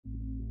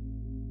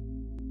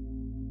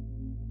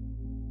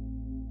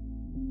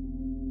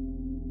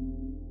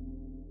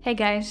Hey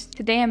guys,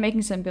 today I'm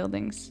making some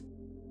buildings.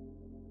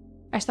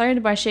 I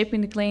started by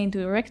shaping the clay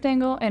into a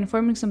rectangle and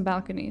forming some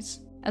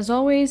balconies. As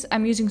always,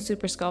 I'm using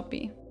Super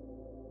Sculpey.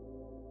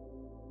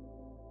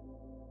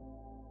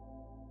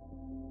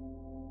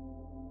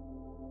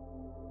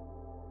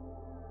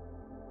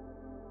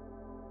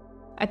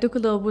 I took a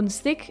little wooden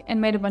stick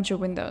and made a bunch of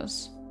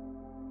windows.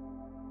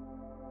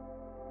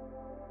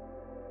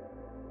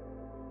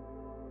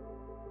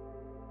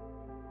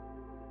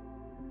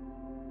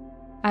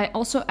 I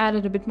also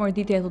added a bit more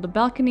detail to the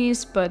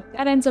balconies, but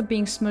that ends up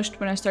being smushed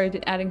when I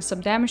started adding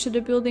some damage to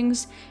the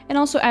buildings and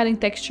also adding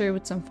texture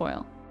with some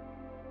foil.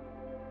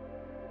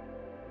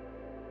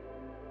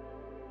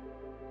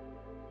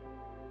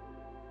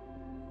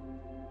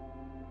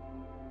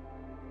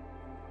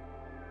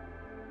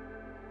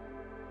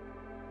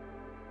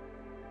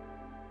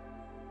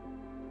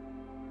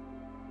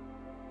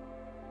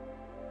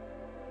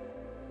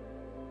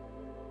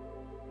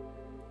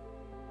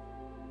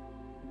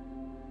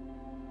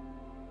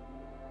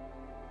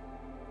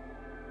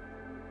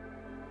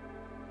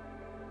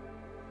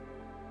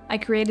 I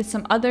created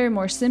some other,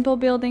 more simple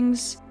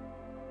buildings,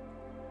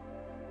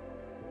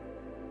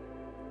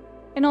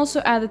 and also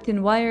added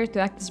thin wire to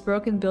act as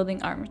broken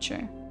building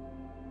armature.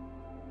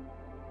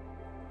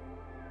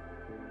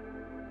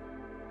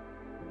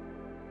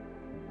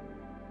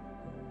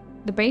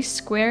 The base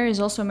square is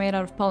also made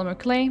out of polymer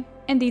clay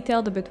and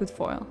detailed a bit with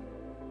foil.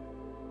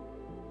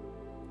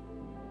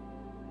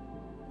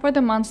 For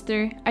the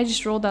monster, I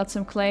just rolled out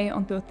some clay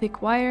onto a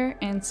thick wire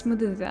and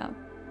smoothed it out.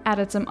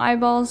 Added some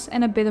eyeballs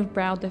and a bit of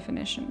brow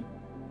definition.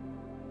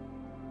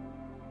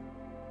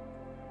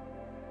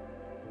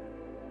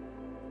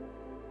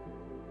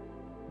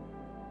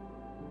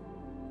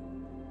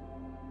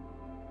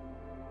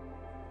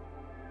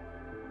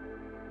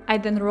 I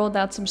then rolled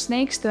out some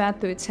snakes to add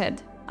to its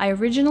head. I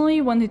originally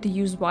wanted to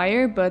use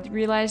wire, but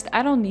realized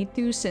I don't need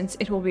to since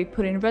it will be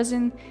put in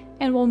resin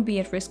and won't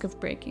be at risk of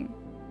breaking.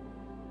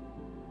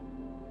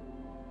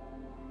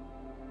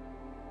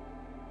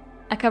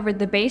 I covered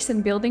the base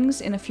and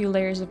buildings in a few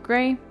layers of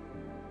grey.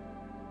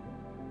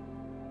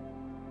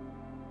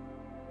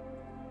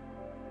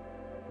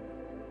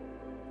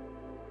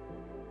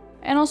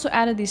 And also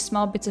added these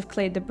small bits of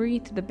clay debris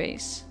to the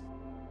base.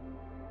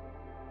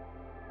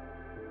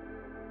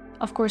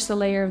 Of course, a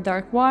layer of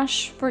dark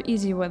wash for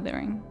easy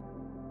weathering.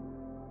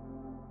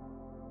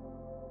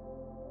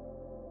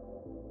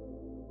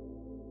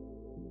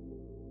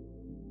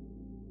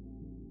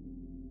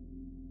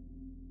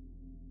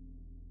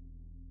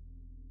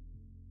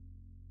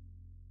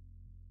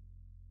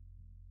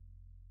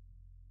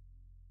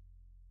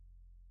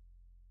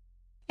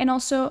 And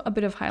also a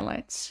bit of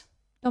highlights.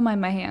 Don't mind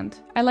my hand,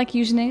 I like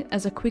using it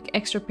as a quick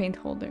extra paint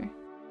holder.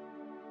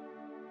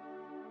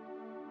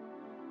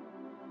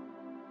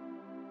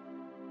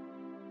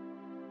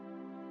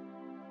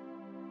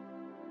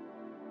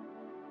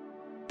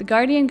 The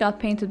Guardian got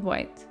painted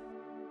white.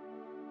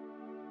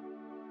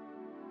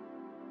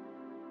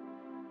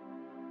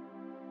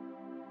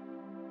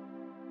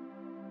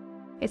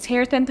 Its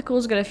hair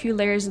tentacles got a few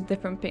layers of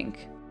different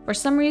pink. For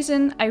some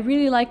reason, I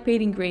really like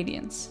painting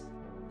gradients.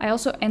 I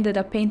also ended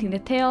up painting the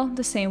tail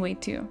the same way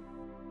too.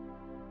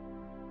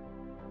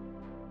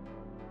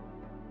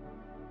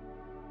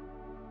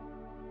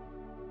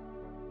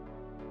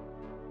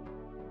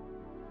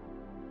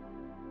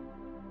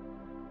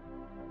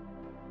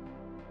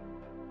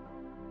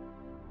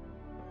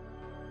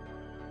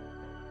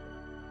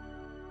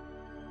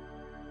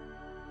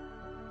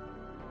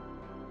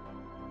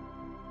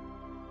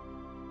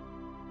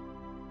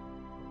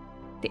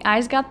 The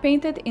eyes got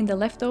painted in the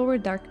leftover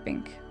dark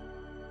pink.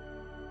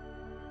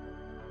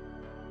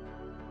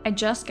 I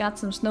just got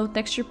some snow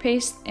texture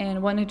paste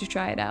and wanted to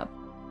try it out.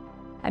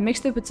 I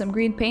mixed it with some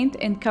green paint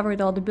and covered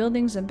all the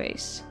buildings and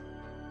base.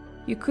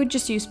 You could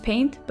just use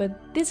paint,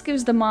 but this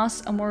gives the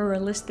moss a more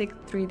realistic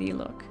 3D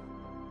look.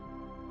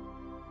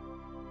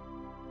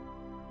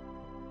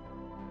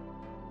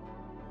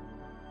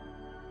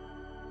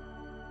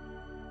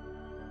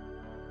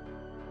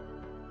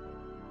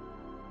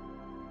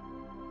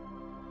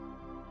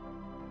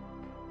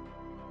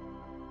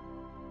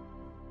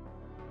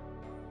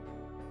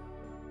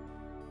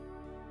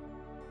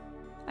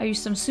 I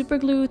used some super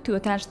glue to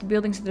attach the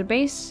buildings to the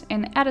base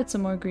and added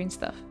some more green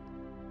stuff.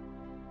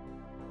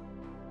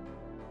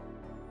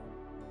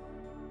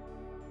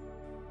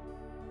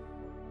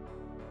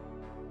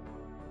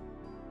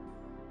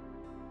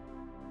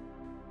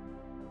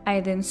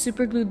 I then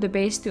super glued the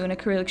base to an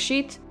acrylic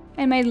sheet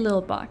and made a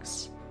little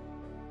box.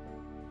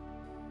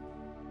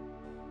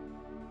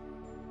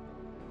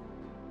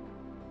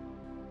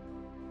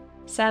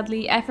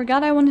 Sadly, I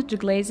forgot I wanted to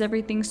glaze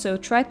everything, so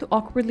tried to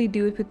awkwardly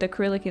do it with the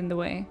acrylic in the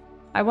way.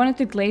 I wanted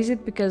to glaze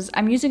it because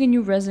I'm using a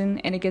new resin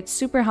and it gets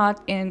super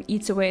hot and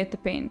eats away at the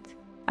paint.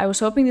 I was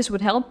hoping this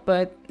would help,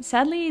 but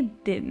sadly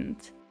it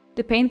didn't.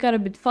 The paint got a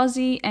bit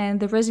fuzzy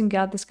and the resin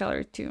got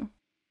discolored too.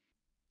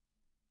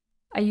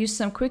 I used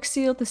some Kwik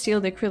seal to seal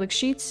the acrylic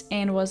sheets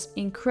and was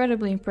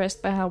incredibly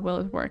impressed by how well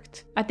it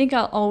worked. I think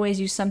I'll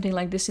always use something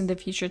like this in the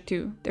future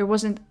too. There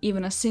wasn't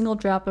even a single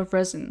drop of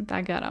resin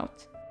that got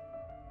out.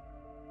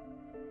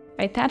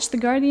 I attached the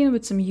Guardian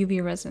with some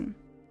UV resin.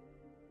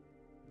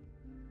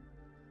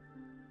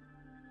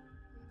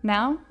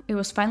 Now, it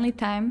was finally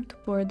time to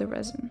pour the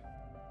resin.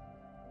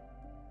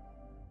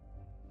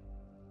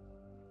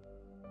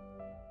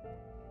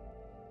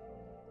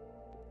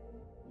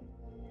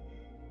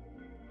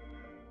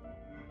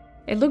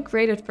 It looked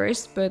great at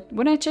first, but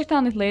when I checked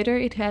on it later,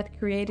 it had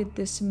created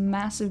this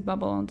massive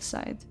bubble on the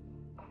side.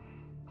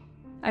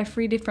 I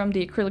freed it from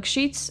the acrylic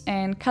sheets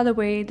and cut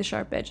away the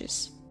sharp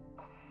edges.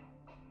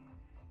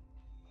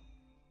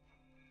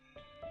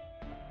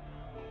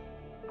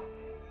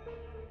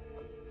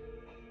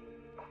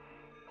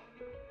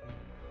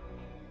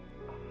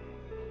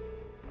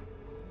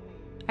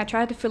 I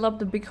tried to fill up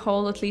the big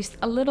hole at least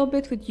a little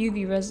bit with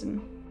UV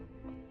resin.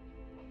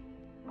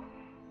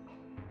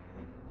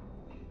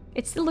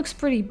 It still looks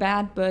pretty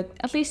bad, but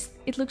at least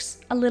it looks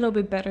a little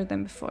bit better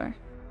than before.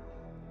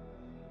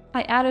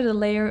 I added a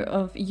layer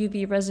of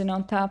UV resin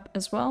on top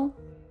as well.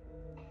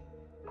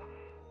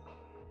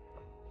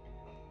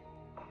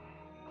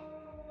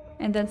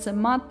 And then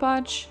some Mod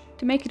Podge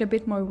to make it a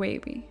bit more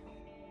wavy.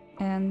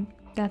 And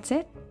that's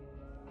it.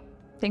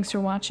 Thanks for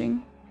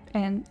watching,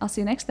 and I'll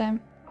see you next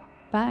time.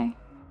 Bye!